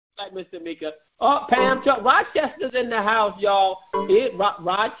like Mr. Mika. Oh, Pam, Rochester's in the house, y'all.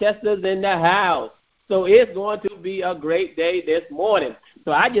 Rochester's in the house. So it's going to be a great day this morning.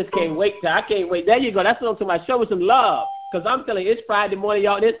 So I just can't wait. I can't wait. There you go. That's what I'm talking about. Show me some love. Because I'm telling you, it's Friday morning,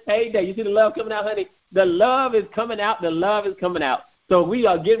 y'all. It's payday. You see the love coming out, honey? The love is coming out. The love is coming out. So we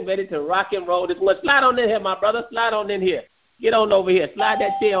are getting ready to rock and roll this morning. Slide on in here, my brother. Slide on in here. Get on over here. Slide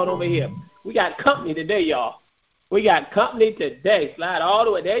that chair on over here. We got company today, y'all. We got company today. Slide all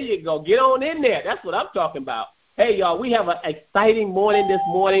the way. There you go. Get on in there. That's what I'm talking about. Hey, y'all, we have an exciting morning this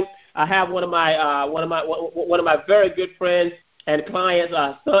morning. I have one of my very good friends and clients.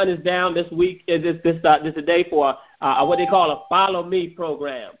 Son is down this week. This a day for what they call a follow me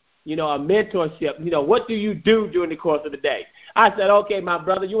program. You know, a mentorship. You know, what do you do during the course of the day? I said, okay, my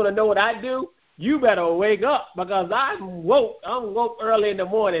brother, you want to know what I do? You better wake up because I'm woke early in the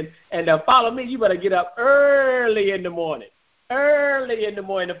morning. And to follow me, you better get up early in the morning. Early in the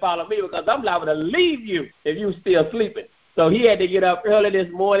morning to follow me because I'm liable to leave you if you still sleeping. So he had to get up early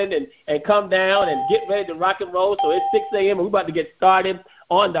this morning and come down and get ready to rock and roll. So it's 6 a.m. and we're about to get started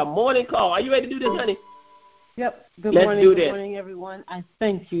on the morning call. Are you ready to do this, honey? Yep. Good morning, everyone. I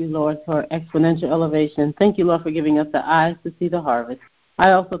thank you, Lord, for exponential elevation. Thank you, Lord, for giving us the eyes to see the harvest.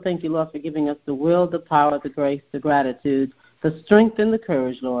 I also thank you, Lord, for giving us the will, the power, the grace, the gratitude, the strength, and the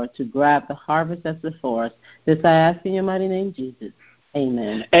courage, Lord, to grab the harvest that's before us. This I ask in your mighty name, Jesus.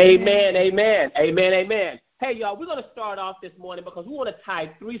 Amen. Amen, amen, amen, amen. Hey, y'all, we're going to start off this morning because we want to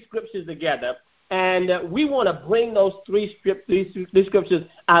tie 3 scriptures together, and we want to bring those three scriptures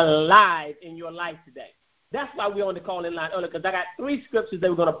alive in your life today. That's why we're on the call-in line earlier, because I got 3 scriptures that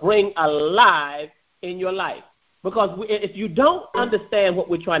we're going to bring alive in your life. Because if you don't understand what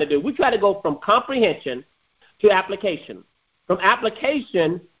we're trying to do, we try to go from comprehension to application, from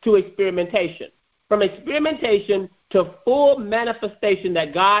application to experimentation, from experimentation to full manifestation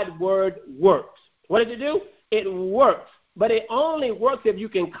that God's word works. What does it do? It works. But it only works if you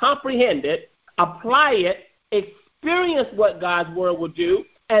can comprehend it, apply it, experience what God's word will do,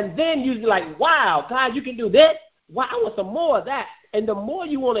 and then you're like, wow, God, you can do this? Wow, I want some more of that. And the more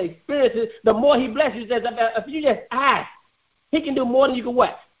you want to experience it, the more he blesses you. Says, if you just ask, he can do more than you can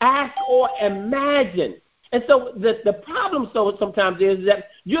what? Ask or imagine. And so the problem sometimes is that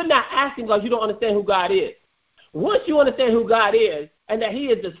you're not asking because you don't understand who God is. Once you understand who God is and that he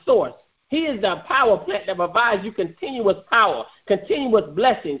is the source, he is the power plant that provides you continuous power, continuous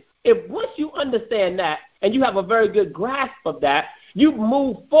blessings. If once you understand that and you have a very good grasp of that, you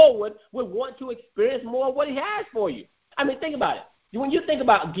move forward with wanting to experience more of what he has for you. I mean, think about it. When you think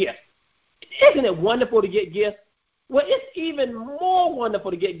about gifts, isn't it wonderful to get gifts? Well, it's even more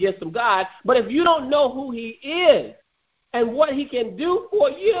wonderful to get gifts from God. But if you don't know who he is and what he can do for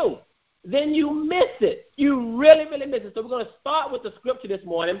you, then you miss it. You really, really miss it. So we're going to start with the scripture this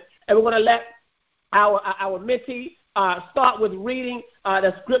morning, and we're going to let our mentee start with reading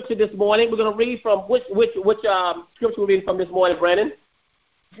the scripture this morning. We're going to read from which scripture we're reading from this morning, Brandon?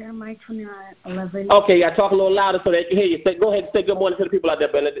 Jeremiah 29:11. Okay, yeah, talk a little louder so they can hear you. Go ahead and say good morning to the people out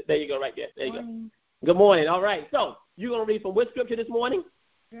there, Brandon. There you go, right there. There you go. Good morning. All right. So you're going to read from which scripture this morning?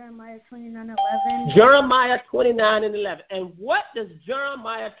 Jeremiah 29:11. Jeremiah 29:11. And what does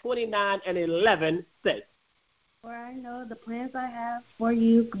Jeremiah 29:11 say? For I know the plans I have for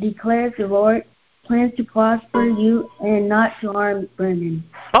you, declares the Lord, plans to prosper you and not to harm Brennan.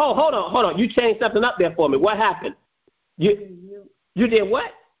 Oh, hold on. You changed something up there for me. What happened? You did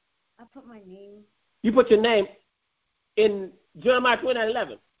what? I put my name. You put your name in Jeremiah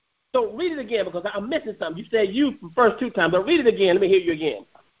 29:11. So read it again because I'm missing something. You said you the first 2 times, but read it again. Let me hear you again.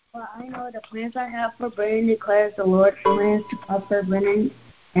 For I know the plans I have for Brennan, declares the Lord, plans to prosper Brennan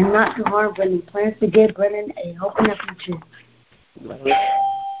and not to harm Brennan, plans to give Brennan a hope in the future.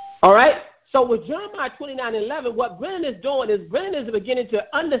 All right. So with Jeremiah 29:11, what Brennan is doing is Brennan is beginning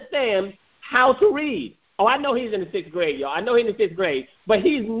to understand how to read. Oh, I know he's in the 6th grade, y'all. I know he's in the 6th grade, but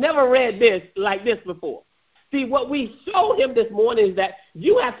he's never read this like this before. See, what we showed him this morning is that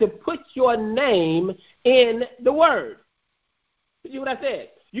you have to put your name in the word. You see what I said?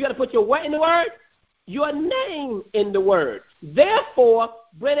 You got to put your what in the word? Your name in the word. Therefore,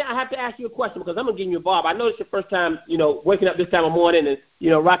 Brennan, I have to ask you a question because I'm going to give you a Bob. I know it's your first time, waking up this time of morning and,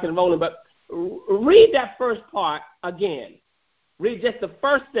 rocking and rolling, but read that first part again. Read just the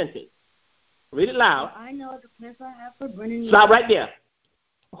first sentence. Read it loud. I know the plans I have for Brennan. Stop right there.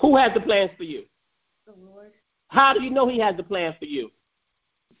 Who has the plans for you? The Lord. How do you know he has the plans for you?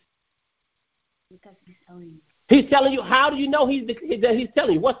 Because he's telling you. He's telling you. How do you know he's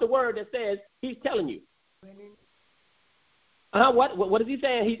telling you? What's the word that says he's telling you? Brennan. What is he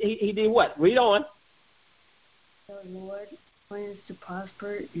saying? He did what? Read on. The Lord Plans to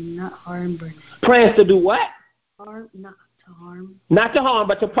prosper and not harm Brennan. Plans to do what? Not to harm. Not to harm,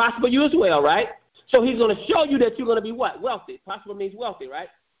 but to prosper you as well, right? So he's going to show you that you're going to be what? Wealthy. Prosper means wealthy, right?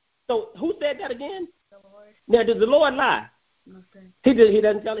 So who said that again? The Lord. Now, does the Lord lie? Okay. He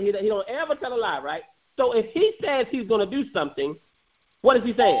doesn't tell. He don't ever tell a lie, right? So if he says he's going to do something, what is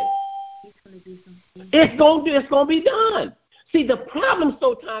he saying? He's going to do something. It's going to be done. See, the problem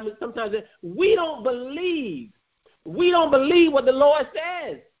sometimes is we don't believe. We don't believe what the Lord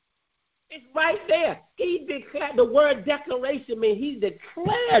says. It's right there. He declared, the word declaration means he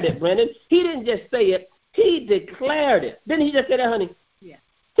declared it, Brennan. He didn't just say it. He declared it. Didn't he just say that, honey? Yeah.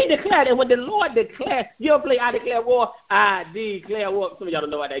 He declared it. When the Lord declares, you ever play I Declare War? I declare war. Some of y'all don't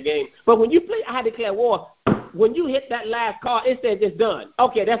know about that game. But when you play I Declare War, when you hit that last card, it says it's done.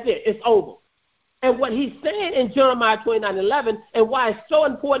 Okay, that's it. It's over. And what he's saying in Jeremiah 29:11, and why it's so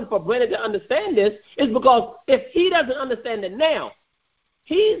important for Brennan to understand this, is because if he doesn't understand it now,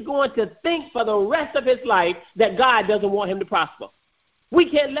 he's going to think for the rest of his life that God doesn't want him to prosper. We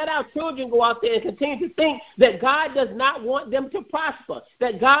can't let our children go out there and continue to think that God does not want them to prosper,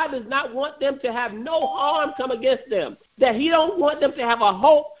 that God does not want them to have no harm come against them, that he don't want them to have a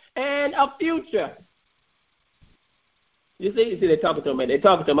hope and a future. You see, they're talking to him, man. They're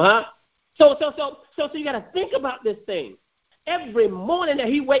talking to him, huh? So you got to think about this thing. Every morning that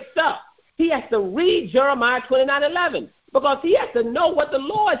he wakes up, he has to read Jeremiah 29:11 because he has to know what the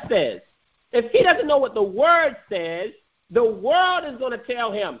Lord says. If he doesn't know what the Word says, the world is going to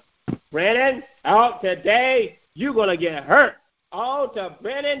tell him, Brennan, today you're going to get hurt.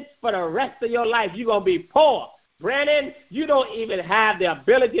 Brennan, for the rest of your life, you're going to be poor. Brennan, you don't even have the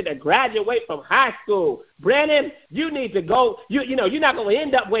ability to graduate from high school. Brennan, you need to go. You're not going to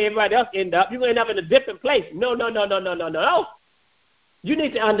end up where everybody else end up. You're going to end up in a different place. No. You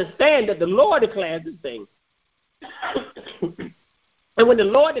need to understand that the Lord declares this thing. And when the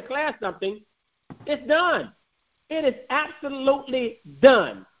Lord declares something, it's done. It is absolutely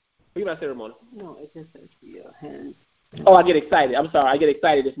done. What are you about to say, Ramona? No, it just says your hands. Oh, I get excited. I'm sorry. I get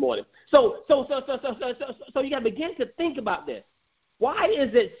excited this morning. So you got to begin to think about this. Why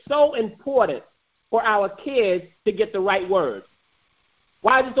is it so important for our kids to get the right word?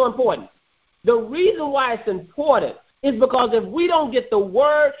 Why is it so important? The reason why it's important is because if we don't get the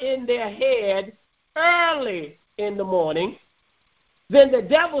word in their head early in the morning, then the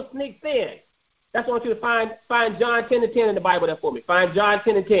devil sneaks in. That's why I want you to find John 10:10 in the Bible there for me. Find John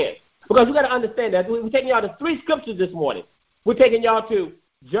 10:10. Because you got to understand that. We're taking y'all to 3 scriptures this morning. We're taking y'all to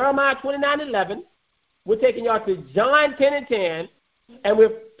Jeremiah 29:11. We're taking y'all to John 10:10. And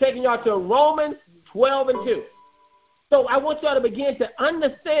we're taking y'all to Romans 12:2. So I want y'all to begin to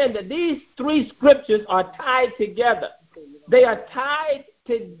understand that these 3 scriptures are tied together. They are tied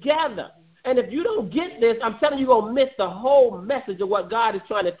together. And if you don't get this, I'm telling you, you're going to miss the whole message of what God is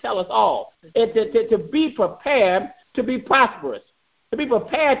trying to tell us all. And to be prepared to be prosperous, to be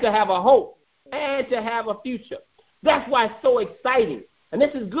prepared to have a hope and to have a future. That's why it's so exciting. And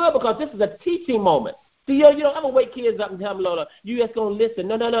this is good because this is a teaching moment. See, you don't ever wake kids up and tell them, Lola, you just going to listen.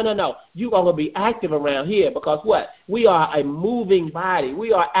 No. You're going to be active around here because what? We are a moving body.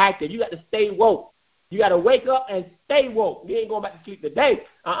 We are active. You got to stay woke. You got to wake up and stay woke. You ain't going back to sleep today.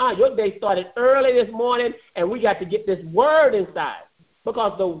 Your day started early this morning, and we got to get this word inside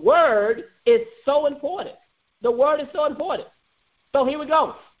because the word is so important. The word is so important. So here we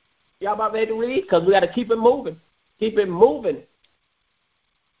go. Y'all about ready to read? Because we got to keep it moving. Keep it moving.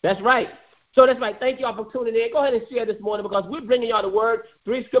 That's right. So that's right. Thank y'all for tuning in. Go ahead and share this morning because we're bringing y'all the word.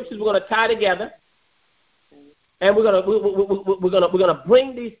 3 scriptures we're going to tie together. And we're gonna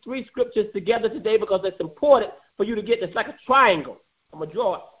bring these 3 scriptures together today because it's important for you to get this like a triangle. I'm gonna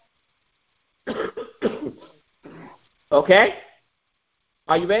draw it. Okay?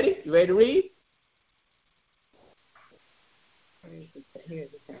 Are you ready? You ready to read?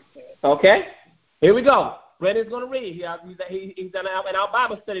 Okay. Here we go. Brennan's gonna read. He's done in our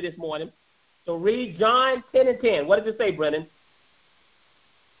Bible study this morning. So read John 10:10. What does it say, Brennan?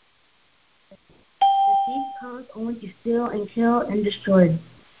 The thief comes only to steal and kill and destroy.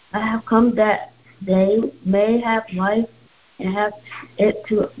 I have come that they may have life and have it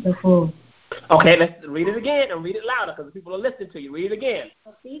to the full. Okay, let's read it again and read it louder because people are listening to you. Read it again.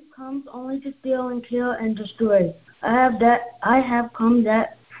 The thief comes only to steal and kill and destroy. I have come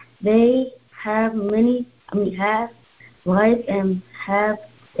that they have have life and have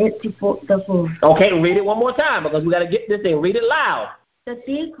it to the full. Okay, read it one more time because we got to get this thing. Read it loud. The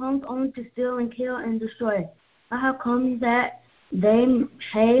thief comes only to steal and kill and destroy. I have come that they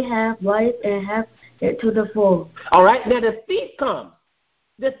may have life and have it to the full. All right, now the thief comes.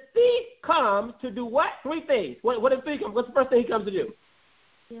 The thief comes to do what? Three things. What is thief? What's the first thing he comes to do?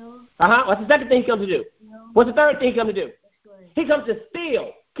 Steal. What's the second thing he comes to do? Steal. What's the third thing he comes to do? Destroy. He comes to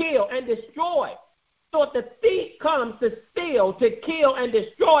steal, kill, and destroy. So if the thief comes to steal, to kill, and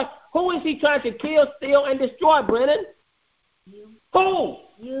destroy, who is he trying to kill, steal, and destroy, Brennan? You. Who?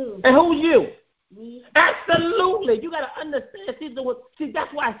 You. And who's you? Me. Absolutely. You got to understand. See,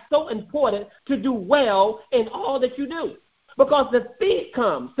 that's why it's so important to do well in all that you do. Because the thief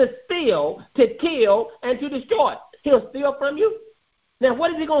comes to steal, to kill, and to destroy. He'll steal from you. Now,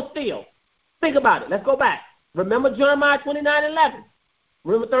 what is he going to steal? Think about it. Let's go back. Remember Jeremiah 29:11.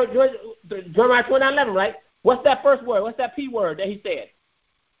 Remember Jeremiah 29:11, right? What's that first word? What's that P word that he said?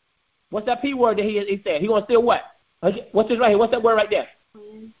 What's that P word that he said? He going to steal what? What's this right here? What's that word right there?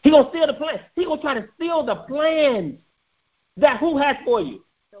 He going to steal the plan. He going to try to steal the plans that who has for you?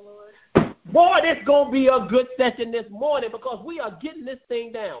 The Lord. Boy, it's going to be a good session this morning because we are getting this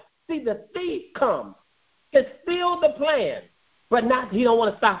thing down. See, the thief comes to steal the plan, but he don't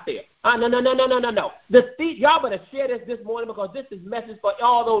want to stop there. No. The thief, y'all better share this morning because this is message for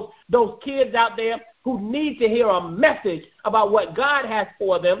all those kids out there who need to hear a message about what God has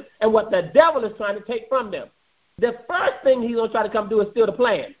for them and what the devil is trying to take from them. The first thing he's going to try to come do is steal the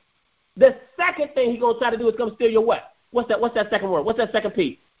plan. The second thing he's going to try to do is come steal your what? What's that second word? What's that second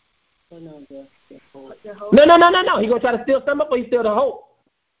P? No. He's going to try to steal something, but he steal the hope.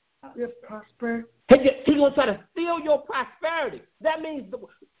 You're prosper. He's going to try to steal your prosperity. That means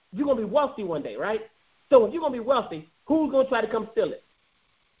you're going to be wealthy one day, right? So if you're going to be wealthy, who's going to try to come steal it?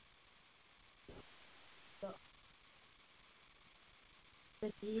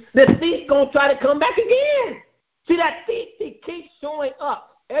 The thief's going to try to come back again. See, that thief, he keeps showing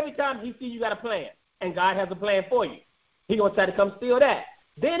up every time he sees you got a plan, and God has a plan for you. He's going to try to come steal that.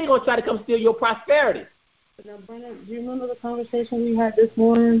 Then he's going to try to come steal your prosperity. Now, Brennan, do you remember the conversation we had this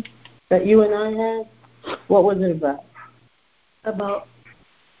morning that you and I had? What was it about? About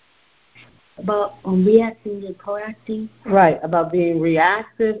reacting and proacting. Right, about being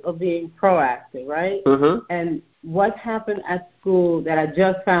reactive or being proactive, right? Mm-hmm. And what happened at school that I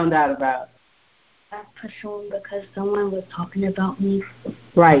just found out about? I pushed on because someone was talking about me.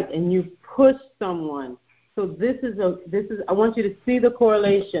 Right, and you pushed someone. So this is I want you to see the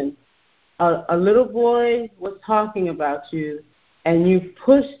correlation. A little boy was talking about you, and you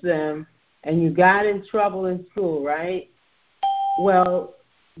pushed them, and you got in trouble in school, right? Well,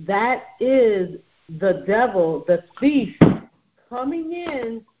 that is the devil, the thief, coming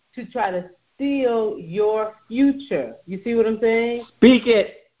in to try to steal your future. You see what I'm saying? Speak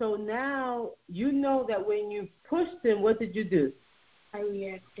it. So now you know that when you pushed him, what did you do? I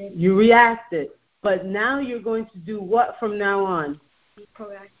reacted. You reacted. But now you're going to do what from now on? Be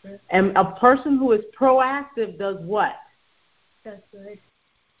proactive. And a person who is proactive does what? That's good.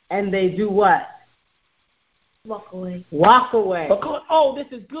 And they do what? Walk away. Walk away. Because,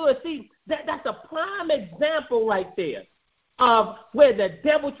 this is good. See, that's a prime example right there of where the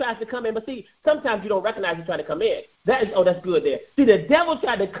devil tries to come in. But see, sometimes you don't recognize he's trying to come in. That's good there. See, the devil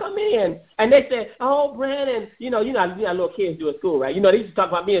tried to come in, and they said, "Oh, Brandon, you know how little kids do at school, right? You know, they used to talk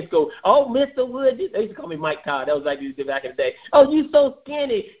about me in school. Oh, Mr. Wood, they used to call me Mike Todd. That was like you did back in the day. Oh, you so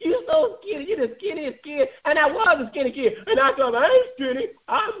skinny. You so skinny. You the skinniest kid." And I was a skinny kid. And I thought, I ain't skinny.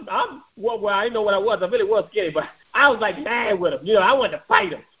 Well, I didn't know what I was. I really was skinny, but I was like mad with him. You know, I wanted to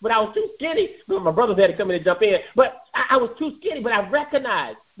fight him, but I was too skinny. My brothers had to come in and jump in. But I was too skinny, but I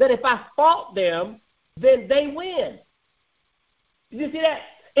recognized that if I fought them, then they win. Did you see that?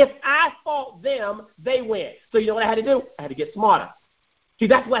 If I fought them, they win. So you know what I had to do? I had to get smarter. See,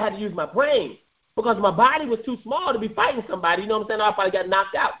 that's why I had to use my brain because my body was too small to be fighting somebody. You know what I'm saying? I probably got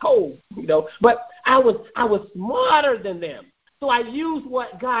knocked out cold, But I was smarter than them. So I used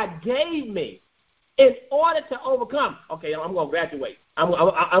what God gave me in order to overcome. Okay, I'm going to graduate. I'm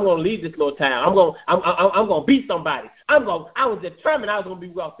going to leave this little town. I'm going to beat somebody. I was determined I was going to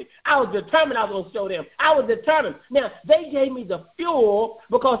be wealthy. I was determined I was going to show them. I was determined. Now, they gave me the fuel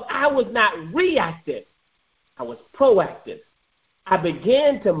because I was not reactive. I was proactive. I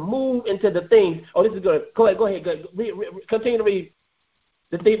began to move into the things. Oh, this is good. Go ahead. Continue to read.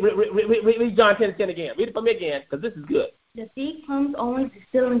 Read John 10:10 again. Read it for me again because this is good. The thief comes only to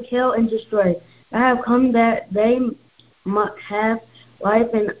steal and kill and destroy. I have come that they might have life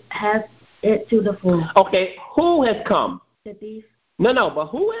and have it to the full. Okay, who has come? The thief. No, but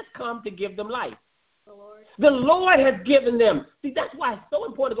who has come to give them life? The Lord. The Lord has given them. See, that's why it's so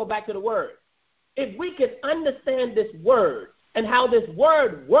important to go back to the Word. If we can understand this Word and how this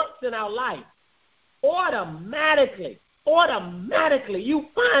Word works in our life, automatically, you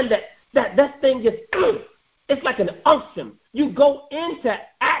find that thing just It's like an unction. You go into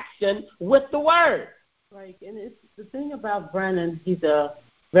action with the word. Right, and it's the thing about Brennan, he's a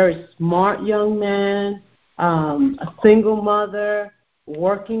very smart young man, a single mother,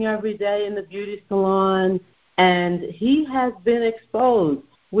 working every day in the beauty salon, and he has been exposed,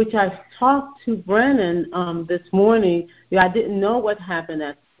 which I talked to Brennan this morning. I didn't know what happened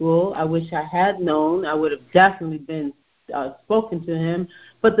at school. I wish I had known. I would have definitely been spoken to him.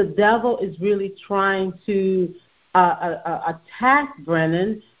 But the devil is really trying to attack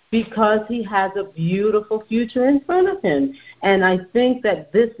Brennan because he has a beautiful future in front of him. And I think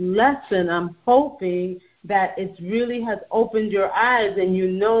that this lesson, I'm hoping that it really has opened your eyes and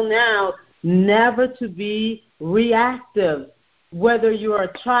you know now never to be reactive. Whether you're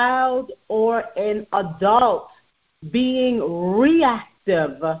a child or an adult, being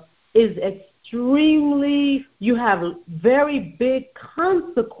reactive is extremely, you have very big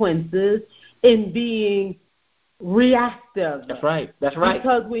consequences in being reactive. That's right. That's right.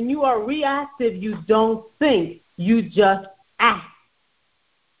 Because when you are reactive, you don't think, you just act.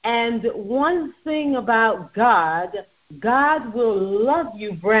 And one thing about God, God will love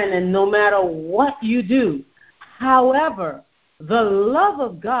you, Brennan, no matter what you do. However, the love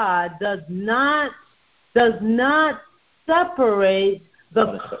of God does not separate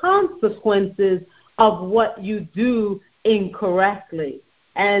the consequences of what you do incorrectly.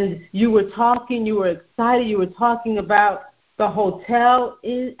 And you were talking, you were excited, you were talking about the hotel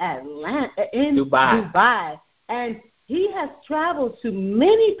in Dubai. And he has traveled to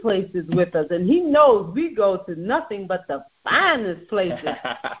many places with us, and he knows we go to nothing but the finest places.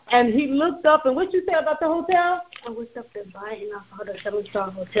 And he looked up, and what you say about the hotel? I looked up Dubai, and I saw the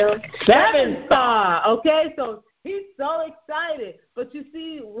 7-star hotel. 7-star, okay? So he's so excited. But you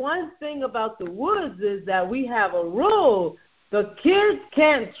see, one thing about the woods is that we have a rule. The kids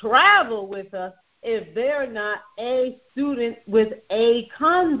can't travel with us if they're not a student with A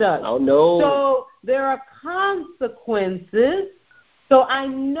conduct. Oh, no. So there are consequences. So I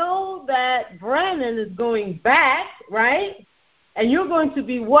know that Brandon is going back, right? And you're going to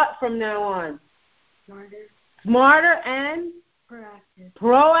be what from now on? Smarter and?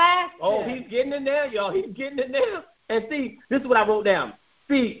 Proactive. Oh, he's getting in there, y'all. He's getting in there. And see, this is what I wrote down.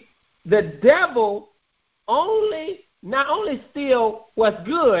 See, the devil not only steal what's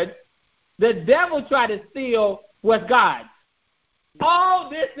good, the devil try to steal what's God. Oh,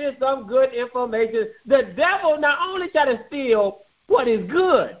 this is some good information. The devil not only try to steal what is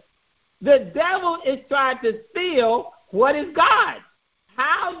good, the devil is trying to steal what is God.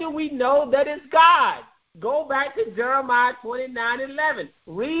 How do we know that it's God? Go back to Jeremiah 29:11.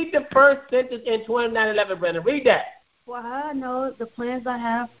 Read the first sentence in 29:11, Brennan. Read that. For I know the plans I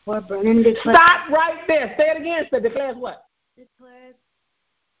have for Brennan declares. Stop right there. Say it again. Say declares what? Declares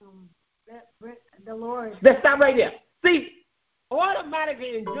the Lord. Let's stop right there. See,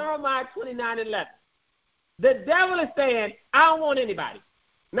 automatically in Jeremiah 29:11, the devil is saying, I don't want anybody.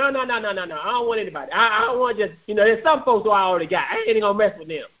 No. I don't want anybody. I don't want just, there's some folks who I already got. I ain't going to mess with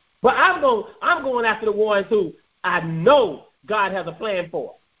them. But I'm going after the ones who I know God has a plan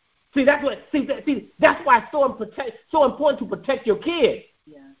for. See, that's why it's so important to protect your kids.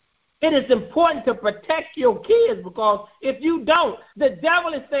 Yeah. It is important to protect your kids because if you don't, the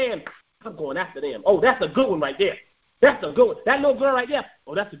devil is saying, I'm going after them. Oh, that's a good one right there. That's a good one. That little girl right there.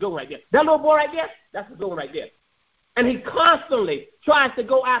 Oh, that's a good one right there. That little boy right there. That's a good one right there. And he constantly tries to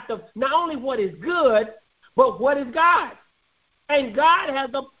go after not only what is good, but what is God. And God has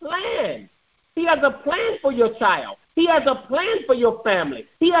a plan. He has a plan for your child. He has a plan for your family.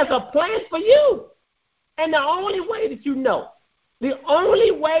 He has a plan for you. And the only way that you know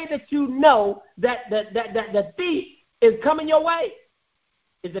that the thief is coming your way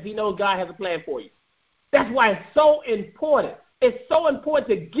is if he knows God has a plan for you. That's why it's so important. It's so important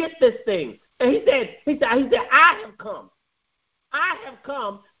to get this thing. And he said, I have come. I have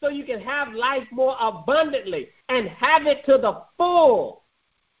come so you can have life more abundantly and have it to the full.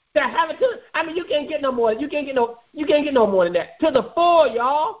 To have it you can't get no more. You can't get no more than that. To the full,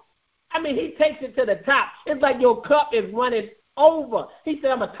 y'all. He takes it to the top. It's like your cup is running over. He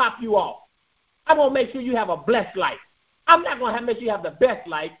said, I'm going to top you off. I'm going to make sure you have a blessed life. I'm not going to make sure you have the best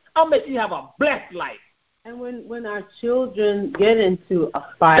life. I'll make sure you have a blessed life. And when our children get into a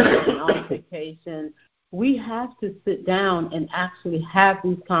fight, an altercation, we have to sit down and actually have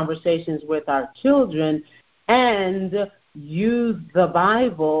these conversations with our children and use the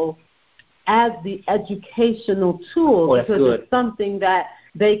Bible as the educational tool because it's something that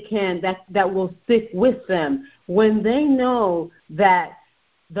they can that will stick with them when they know that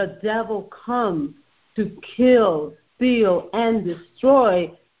the devil comes to kill, steal, and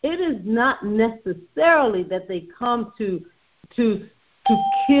destroy. it is not necessarily that they come to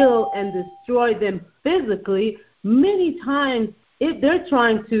kill and destroy them physically. Many times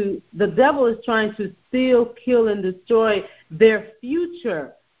the devil is trying to steal, kill, and destroy their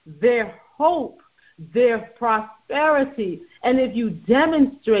future, their hope, their prosperity. And if you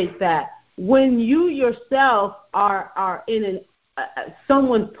demonstrate that, when you yourself are in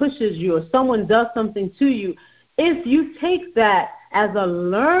someone pushes you or someone does something to you, if you take that as a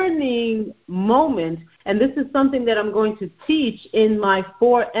learning moment, and this is something that I'm going to teach in my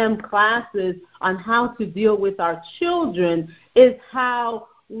 4M classes on how to deal with our children, is how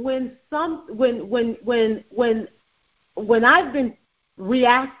when I've been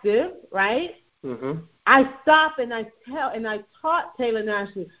reactive, right? Mm-hmm. I stop and I taught Taylor and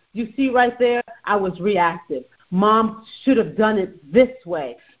Ashley, you see right there, I was reactive. Mom should have done it this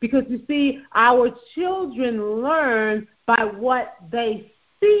way. Because, you see, our children learn by what they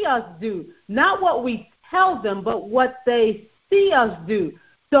see us do. Not what we tell them, but what they see us do.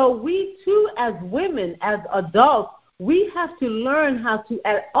 So we, too, as women, as adults, we have to learn how to,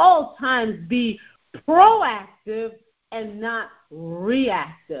 at all times, be proactive and not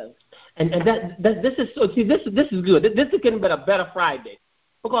reactive. And this is so. See, this is good. This is getting a better Friday,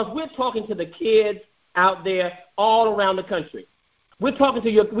 because we're talking to the kids out there all around the country. We're talking to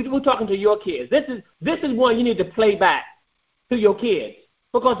your kids. This is one you need to play back to your kids,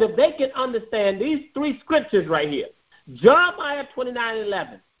 because if they can understand these three scriptures right here, Jeremiah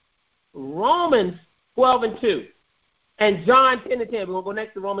 29:11, Romans 12:2, and John 10:10. We're gonna go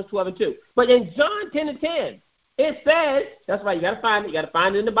next to Romans 12:2. But in John 10:10. It says, that's right, you got to find it. You got to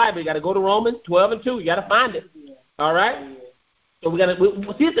find it in the Bible. You got to go to Romans 12:2. You got to find it. All right? So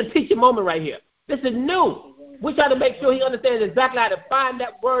see, it's a teaching moment right here. This is new. We try to make sure he understands exactly how to find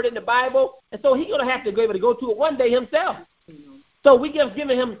that word in the Bible. And so he's going to have to be able to go to it one day himself. So we just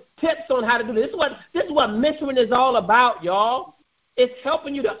giving him tips on how to do this. This is what mentoring is all about, y'all. It's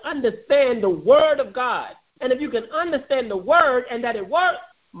helping you to understand the word of God. And if you can understand the word and that it works,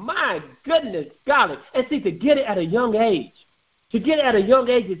 my goodness, golly. And see, to get it at a young age. To get it at a young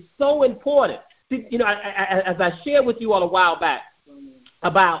age is so important. See, you know, as I shared with you all a while back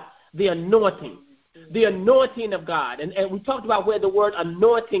about the anointing of God. And we talked about where the word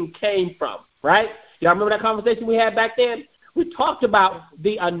anointing came from, right? Y'all remember that conversation we had back then? We talked about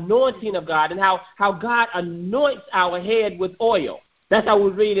the anointing of God and how God anoints our head with oil. That's how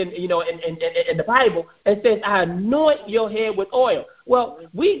we read in the Bible. It says, I anoint your head with oil. Well,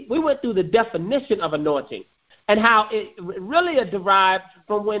 we went through the definition of anointing and how it really is derived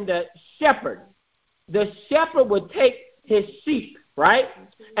from when the shepherd would take his sheep, right?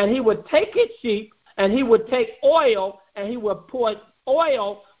 And he would take his sheep and he would take oil and he would pour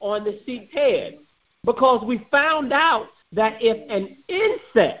oil on the sheep's head. Because we found out that if an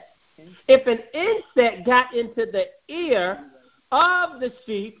insect got into the ear of the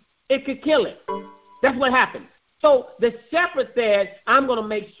sheep, it could kill it. That's what happened. So the shepherd said, I'm going to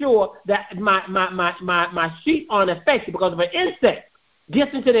make sure that my sheep aren't affected, because if an insect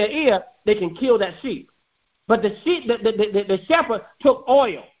gets into their ear, they can kill that sheep. But the shepherd took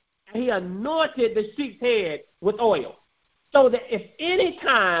oil, and he anointed the sheep's head with oil. So that if any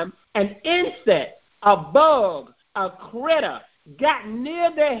time an insect, a bug, a critter got near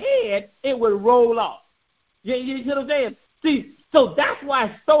their head, it would roll off. You see what I'm saying? See, so that's why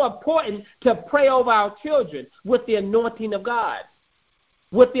it's so important to pray over our children with the anointing of God,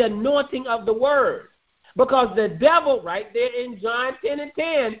 with the anointing of the word. Because the devil, right there in John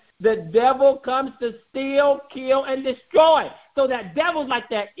 10:10, the devil comes to steal, kill, and destroy. So that devil's like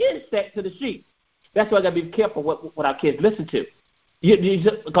that insect to the sheep. That's why I got to be careful what our kids listen to.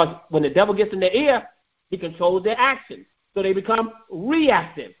 Because when the devil gets in their ear, he controls their actions. So they become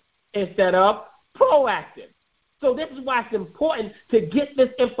reactive instead of proactive. So this is why it's important to get this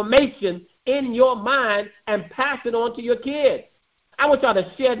information in your mind and pass it on to your kids. I want y'all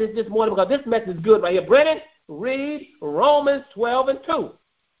to share this morning, because this message is good right here. Brennan, read Romans 12:2.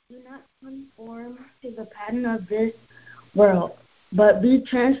 Do not conform to the pattern of this world, but be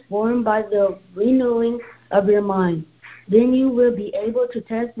transformed by the renewing of your mind. Then you will be able to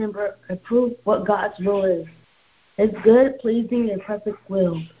test and approve what God's will is. It's good, pleasing, and perfect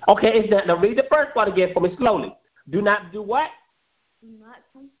will. Okay, now read the first part again for me slowly. Do not do what? Do not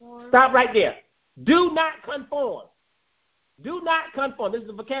conform. Stop right there. Do not conform. Do not conform. This is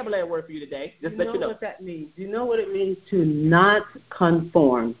a vocabulary word for you today. Just let you know what that means. Do you know what it means to not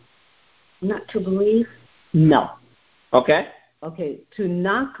conform? Not to believe? No. Okay. Okay. To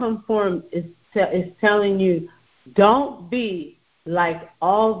not conform is telling you, don't be like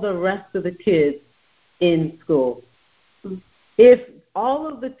all the rest of the kids in school. If all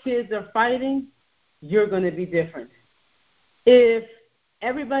of the kids are fighting, you're going to be different. If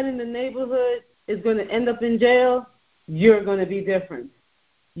everybody in the neighborhood is going to end up in jail, you're going to be different.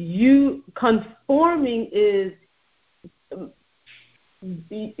 Conforming is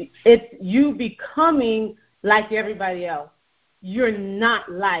it's you becoming like everybody else. You're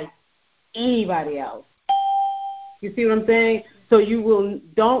not like anybody else. You see what I'm saying? So you will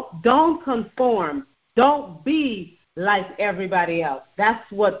don't conform. Don't be like everybody else. That's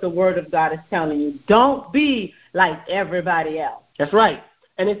what the Word of God is telling you. Don't be like everybody else. That's right.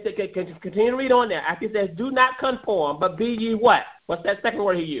 And continue to read on there. After it says, do not conform, but be ye what? What's that second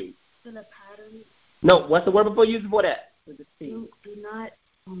word he used? To the pattern. No, what's the word before you used before that?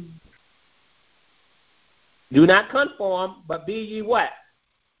 Do not conform, but be ye what?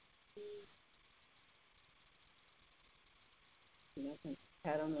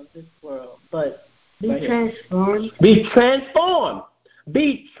 Pattern of this world, but be transformed. Be transformed.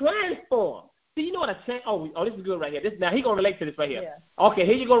 Be transformed. See, you know what a this is good right here. Now he's gonna relate to this right here. Yeah. Okay,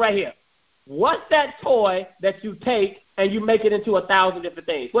 here you go right here. What's that toy that you take and you make it into 1,000 different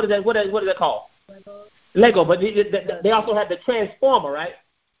things? What is that? What is it called? Lego. But they also have the Transformer, right?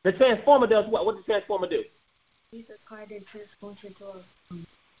 The Transformer does what? What does the Transformer do? He's a car that transforms into a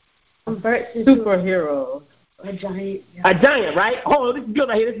superhero. A giant. Yeah. A giant, right? Oh, this is good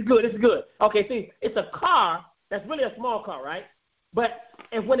right here. This is good. Okay, see, it's a car that's really a small car, right? But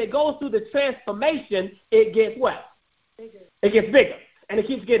when it goes through the transformation, it gets what? Bigger. It gets bigger. And it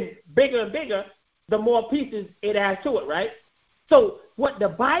keeps getting bigger and bigger the more pieces it has to it, right? So what the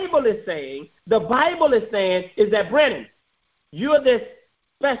Bible is saying is that, Brennan, you're this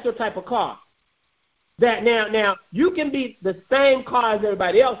special type of car. That now you can be the same car as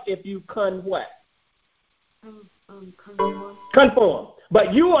everybody else if you what? Conform.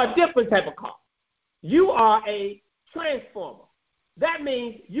 But you are a different type of car. You are a transformer. That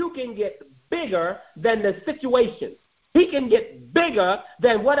means you can get bigger than the situation. He can get bigger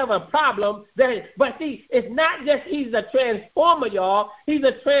than whatever problem that is. But see, it's not just he's a transformer, y'all. He's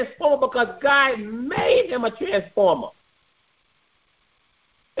a transformer because God made him a transformer.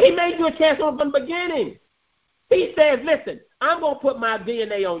 He made you a transformer from the beginning. He says, listen, I'm going to put my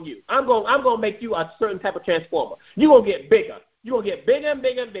DNA on you. I'm going to make you a certain type of transformer. You're going to get bigger. You're going to get bigger and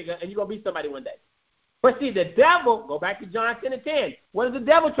bigger and bigger, and you're going to be somebody one day. But see, the devil, go back to John 10:10. What does the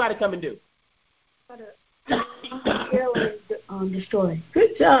devil try to come and do? Kill and destroy.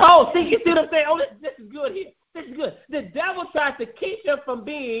 Good job. Oh, see, you see what I'm saying? Oh, this is good here. This is good. The devil tries to keep you from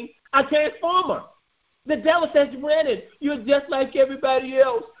being a transformer. The devil says, Brandon, you're just like everybody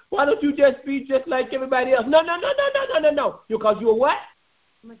else. Why don't you just be just like everybody else? No. Because you're what?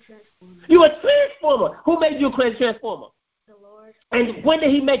 I'm a transformer. You're a transformer. Who made you a transformer? The Lord. And when did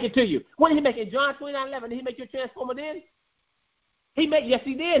he make it to you? When did he make it? John 29:11. Did he make you a transformer then? Yes,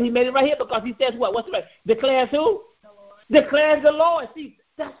 he did. He made it right here because he says what? What's the right? Declares who? The Lord. Declares the Lord. See,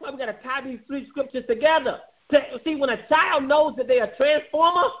 that's why we got to tie these three scriptures together. See, when a child knows that they're a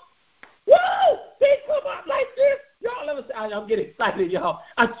transformer, woo! They come up like this. Y'all, let me say, I'm getting excited, y'all.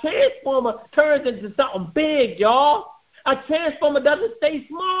 A transformer turns into something big, y'all. A transformer doesn't stay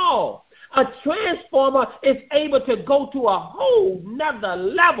small. A transformer is able to go to a whole nother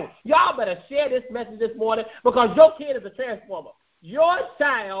level. Y'all better share this message this morning because your kid is a transformer. Your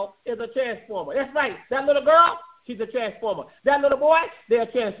child is a transformer. That's right. That little girl, she's a transformer. That little boy, they're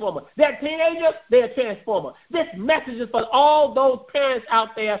a transformer. That teenager, they're a transformer. This message is for all those parents out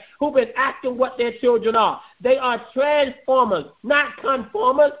there who've been asking what their children are. They are transformers, not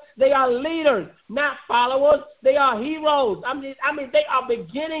conformers. They are leaders, not followers. They are heroes. I mean, they are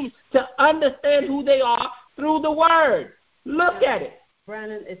beginning to understand who they are through the Word. Look at it.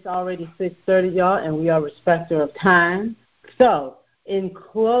 Brandon, it's already 6:30, y'all, and we are respecter of time. So, in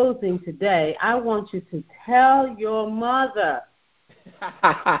closing today, I want you to tell your mother.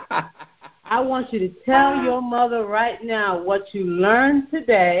 I want you to tell your mother right now what you learned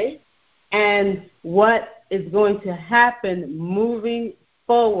today and what is going to happen moving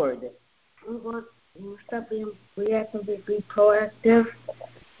forward. We want to stop being reactive, be proactive,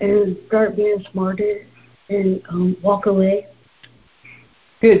 and start being smarter and walk away.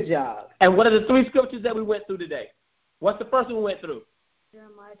 Good job. And what are the three scriptures that we went through today? What's the first one we went through?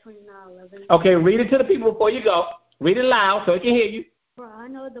 Jeremiah 29:11. Okay, read it to the people before you go. Read it loud so they can hear you. For I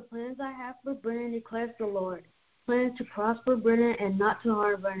know the plans I have for Brennan, declares the Lord. Plans to prosper Brennan and not to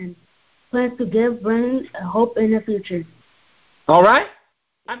harm Brennan. Plans to give Brennan a hope in the future. All right?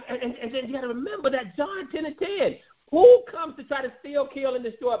 And then you got to remember that John 10:10. Who comes to try to steal, kill, and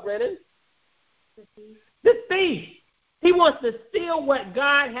destroy Brennan? The thief. The thief. He wants to steal what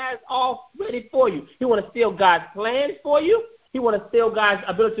God has already for you. He wants to steal God's plans for you. He wants to steal God's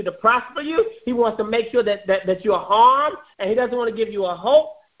ability to prosper you. He wants to make sure that you're harmed, and he doesn't want to give you a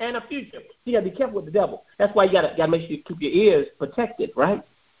hope and a future. So you got to be careful with the devil. That's why you got to make sure you keep your ears protected, right?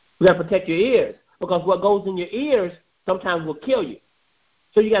 You got to protect your ears, because what goes in your ears sometimes will kill you.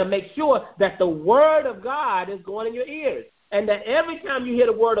 So you got to make sure that the word of God is going in your ears, and that every time you hear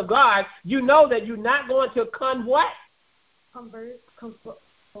the word of God, you know that you're not going to conform.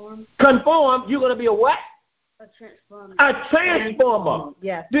 You're going to be a what? A transformer. A transformer.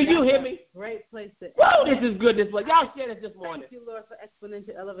 Yes. Do you hear me? Great place to. Whoa, this is good. This one. Y'all share this morning. Thank you, Lord, for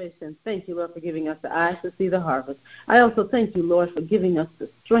exponential elevation. Thank you, Lord, for giving us the eyes to see the harvest. I also thank you, Lord, for giving us the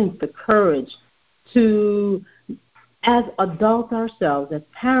strength, the courage to, as adults ourselves, as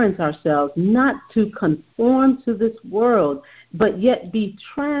parents ourselves, not to conform to this world, but yet be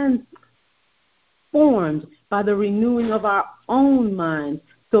transformed by the renewing of our own minds,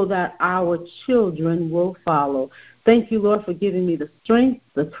 so that our children will follow. Thank you, Lord, for giving me the strength,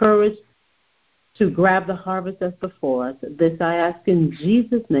 the courage to grab the harvest that's before us. This I ask in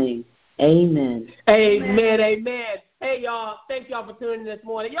Jesus' name. Amen. Amen. Amen. Hey, y'all. Thank y'all for tuning in this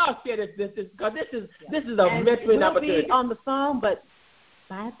morning. Y'all share this because this is a mentoring opportunity. We'll be on the phone, but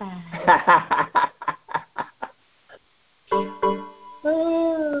bye-bye.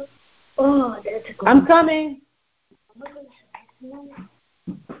 I'm coming.